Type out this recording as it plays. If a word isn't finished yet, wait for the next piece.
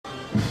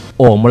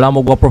Omulambo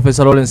gwa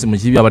Prof.Lawrence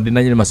Mukiibi abadde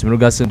nanyini masomero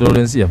ga St.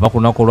 Lawrence yava ku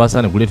lunaku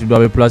olwasane guleetedwa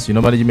abe Plus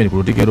Ino Management ku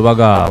Lutiko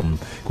Lubaga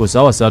ku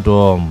ssaawa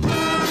 3.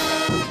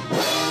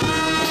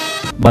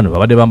 Bano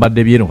babadde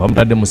bambadde byeru nga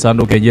bamutadde mu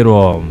ssanduuko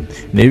enjeru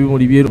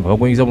n'ebimuli byeru nga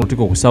bagwingiza mu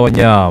Lutiko ku ssaawa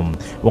 4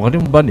 wakati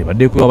mu bandi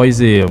badde kuba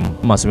abayizi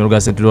mu masomero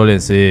ga St.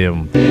 Lawrence.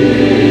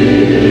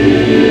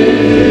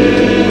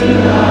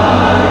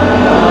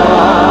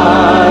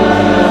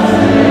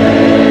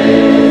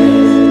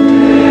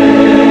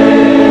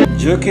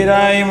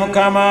 Jukirayi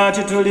Mukama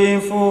tituli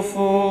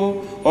nfuufu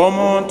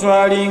omuntu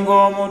alinga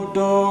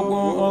omuddo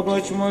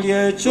ogw'ekimuli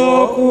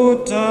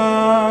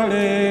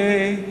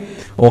eky'okutale.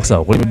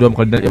 Okusaba kulimiddwa mu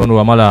Kalidinali Emmanuel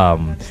Wamala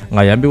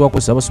ng'ayambibwa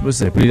ku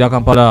Ssaabasomesa Epulira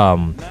Kampala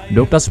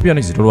Dr.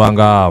 Supiani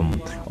Zitolwanga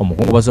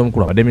omukungubazi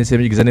omukulu abadde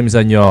minisitiri w'ebyenjigiriza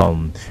n'emizannyo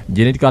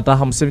Janet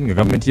Kataha Museveni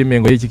nga gavumenti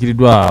y'Emmengo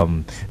yeekikiriddwa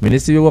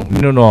minisitiri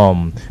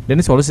w'ebinono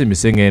Dennis Walusi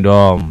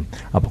Misengendo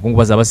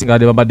abakungubazi abasinga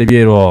badde bambadde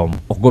byeru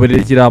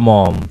okugoberera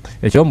ekiraamo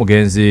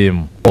eky'omugenzi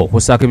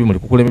okussaako ebimuli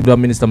kukulemiddwa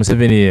minisita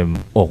Museveni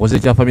okoze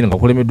ekya famire nga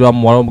kukulemiddwa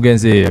muwala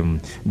w'omugenzi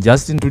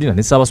Justin Tulina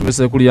ne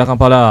Ssaabasomesa Epulira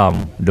Kampala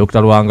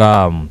Dr.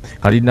 Lwanga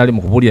Kalidinali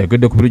mu kubuulira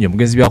Ayogeddwako ku birungi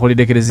omugenzi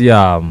byakoledde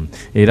Ekereziya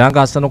era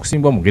ng'asaana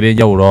okusimbwa mu ngeri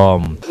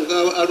enjawulo.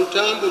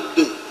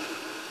 Alutambudde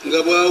nga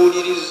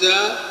bw'awuliriza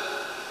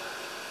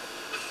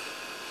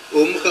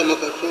Omukama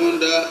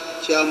Katonda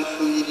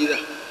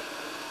kyamufuuyirira.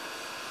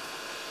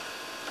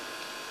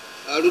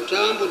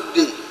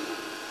 Alutambudde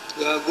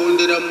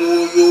ng'agondera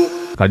Mwoyo.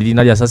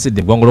 Kalidinali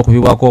asasidde eggwanga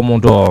olw'okubibwako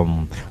omuntu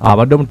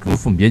abadde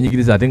omutuufu mu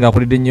byenjigiriza ate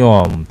ng'akoledde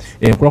nnyo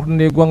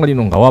enkulaakulana y'eggwanga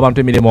lino ng'awa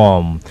abantu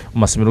emirimu mu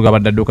masomero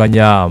g'abadde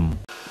addukanya.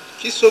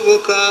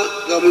 Kisoboka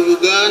nga mu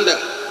Uganda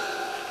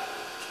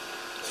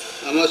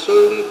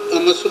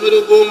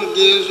amasomero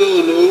g'omugenzi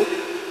ono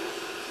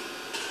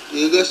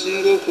ge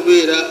gasinga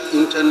okubeera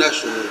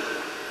international.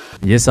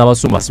 Yes,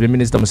 Abasumba asibye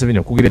Minisita Museveni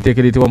okugira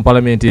etteeka eriyitibwa mu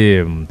Paalamenti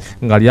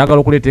nga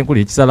lyagala okuleeta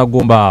enkula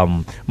y'ekisalagumba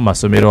mu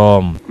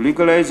masomero. To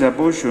legalize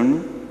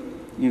abortion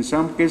in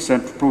some cases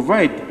and to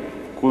provide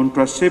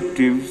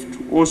contraceptives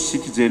to all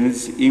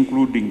citizens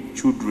including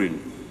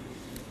children.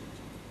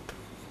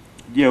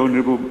 Dear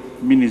Honourable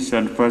Minister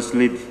and First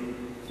Lady,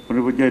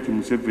 Honourable Janet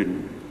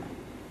Museveni,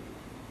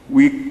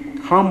 we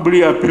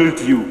humbly appeal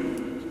to you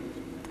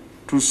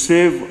to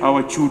save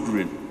our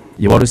children.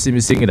 Walusi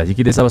Misengendo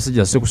akikidde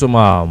Ssaabasajja asse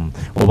kusoma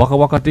obubaka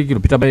bwa Katikkiro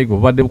Peter Mayiga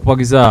obubadde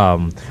bukubagiza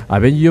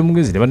ab'enju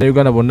y'omugenzi ne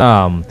bannayuganda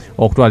bonna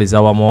okutwaliza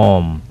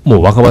awamu. Mu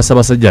bubaka bwa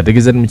Ssaabasajja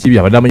ategeeza Mukiibi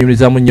abadde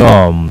amanyumirizaamu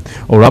nnyo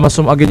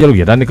olw'amasomo ag'enjawulo ge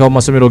yatandikawo mu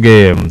masomero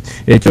ge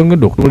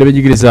ekyongedde okutumbula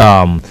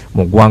ebyenjigiriza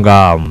mu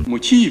ggwanga.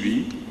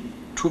 Mukiibi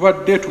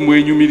tubadde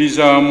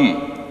tumwenyumirizaamu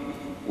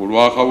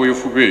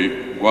olw'akaweefube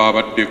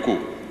gw'abaddeko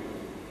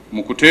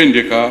mu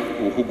kutendeka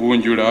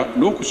okugunjula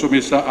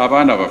n'okusomesa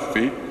abaana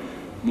baffe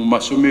mu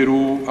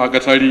masomero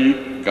agatali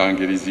ga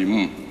ngeri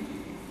zimu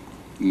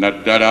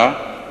naddala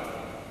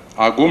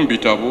ag'omu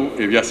bitabo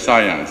ebya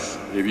science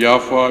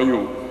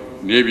ebyafaayo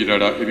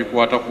n'ebirala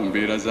ebikwata ku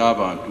mbeera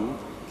z'abantu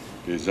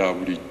eza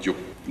bulijjo.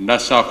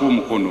 Nassaako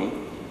omukono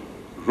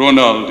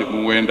Ronald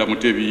Muwenda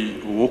Mutebi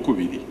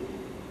owokubiri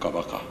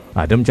Kabaka.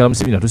 Ate mukyala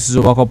Museveni atuusizza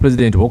obubaka bwa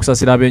pulezidenti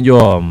obw'okusaasira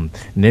abenjo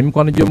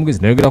n'emikwano gy'omugenzi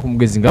n'ayogera ku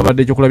mugenzi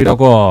ng'abadde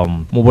ekyokulabirako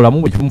mu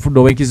bulamu bwe kifumufudde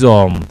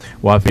obw'enkizo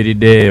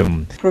w'afiiridde.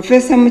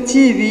 Professor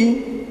Mukiibi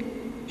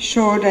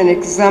showed an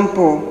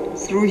example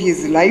through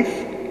his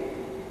life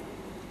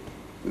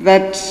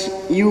that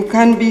you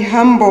can be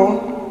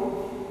humble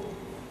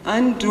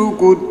and do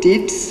good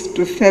deeds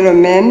to fellow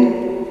men,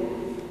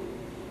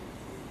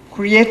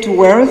 create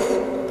wealth,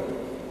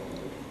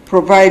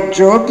 provide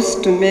jobs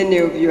to many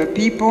of your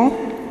people,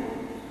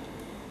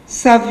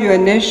 serve your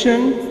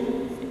nation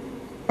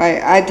by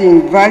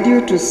adding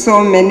value to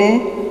so many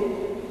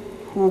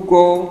who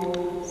go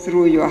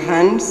through your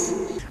hands.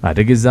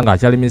 Ategeeza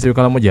ng'akyali minisita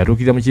w'Ekalamoja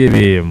yatuukirira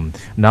Mukiibi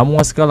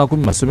n'amuwa sikaala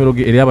 10 masomero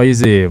ge eri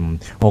abayizi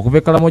okuva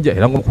e Kalamoja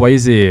era ng'omu ku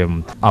bayizi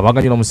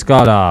abaganyulwa mu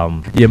sikaala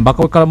ye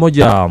mbaka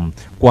w'Ekalamoja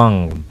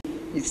Kwang.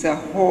 It's a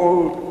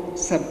whole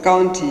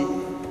sub-county,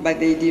 but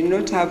they did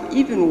not have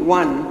even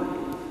one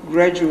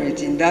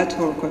graduate in that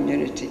whole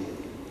community.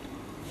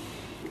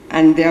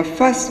 And their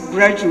first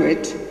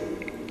graduate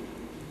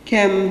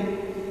came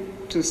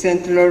to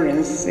St.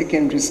 Lawrence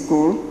Secondary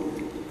School,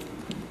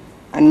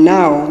 and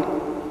now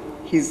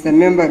he's the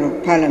Member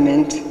of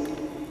Parliament,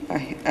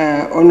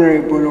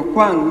 Honourable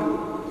Okwang,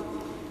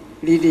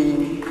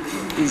 leading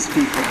his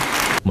people.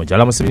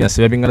 Mukyala Museveni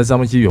asabye ab'enganda za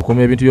Mukiibi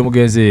okukuuma ebintu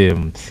by'omugenzi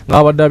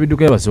ng'abadde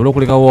abiddukayo basobole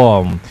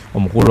okulekawo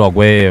omukulu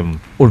gwe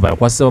oluvannyuma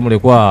kwasisa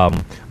bamulekwa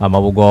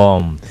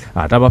amabugo.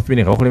 Ate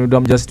abafine nga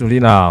bakulemiddwamu Justin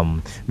Tulina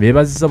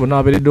beebazizza bonna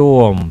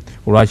ababeereddewo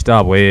olwa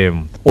kitaabwe.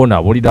 Ono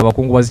abuulidde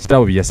abakungubazi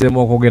kitaabwe bye yaseremu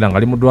okugenda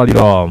ng'ali mu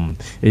ddwaliro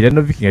era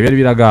Noviki nga byali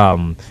biraga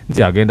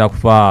nti agenda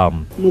kufa.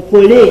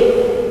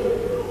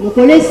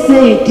 Mukole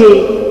sente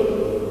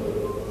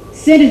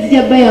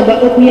zijja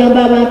bayamba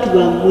okuyamba abantu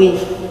bammwe,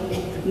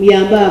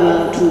 muyambe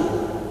abantu.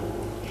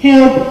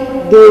 Help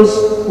those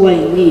who are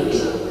in need.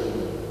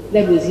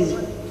 That was his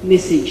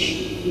message.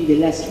 in the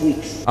last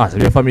weeks.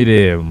 Asabye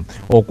famire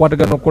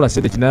okukwatagana okukola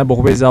sente kinayamba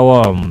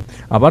okubeezaawo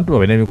abantu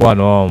babe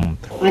n'emikwano.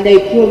 And I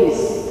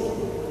promise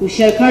we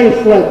shall carry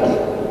forward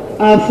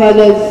our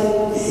father's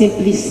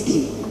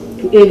simplicity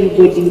to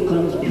everybody who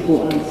comes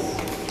before us.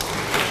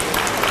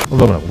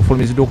 Oluvanyuma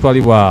kufulumiziddwa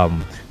okutwalibwa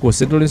ku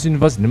St. Lawrence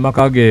University ne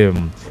makage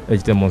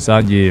ekitemo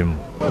nsangi.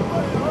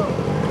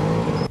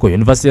 Ku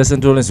University ya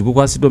St. Lawrence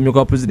gukwasiddwa omumyuka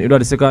wa President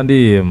Edward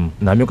Sekandi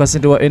n'amyuka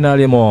ssente wa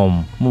NRM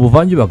mu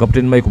buvanjuba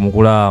Kapiteni Mike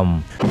Mukula.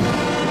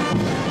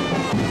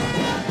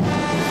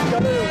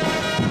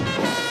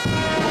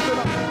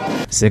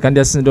 Sekandi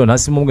yasinziddewo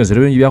n'asiima omugenzi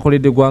olw'ebingi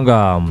byakoledde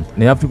eggwanga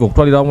ne Africa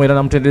okutwalira wamu era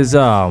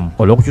n'amutendereza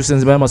olw'okukyusa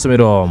enzima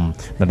y'amasomero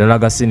naddala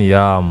aga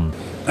siniya.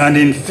 And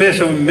in face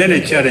of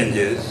many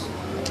challenges,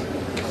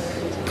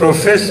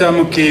 Professor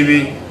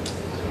Mukiibi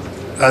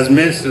has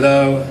made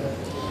Slough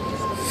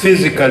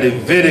physically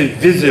very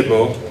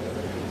visible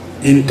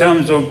in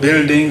terms of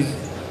buildings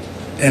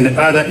and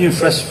other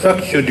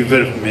infrastructure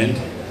development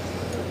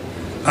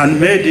and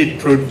made it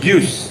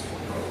produce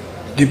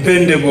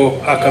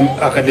dependable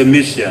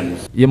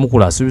academicians. Ye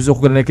Mukula asuubiza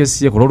okugenda ne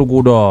kesi ye ku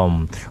lw'oluguudo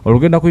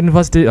olugenda ku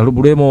University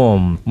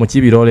alubulemu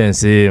Mukiibi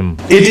Lawrence.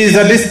 It is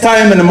at this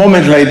time and a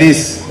moment like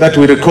this that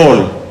we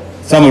recall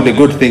some of the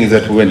good things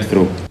that we went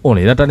through. Ono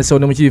era atandisewo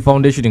ne Mukiibi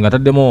Foundation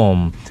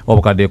ng'ataddemu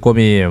obukadde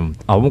 10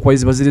 abamu ku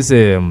bayizi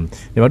bazirise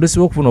ne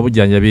baddusibwa okufuna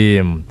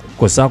obujjanjabi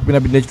ku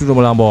 12:2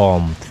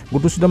 mulambo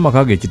gutuusiddwa mu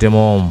maka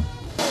g'ekitemo.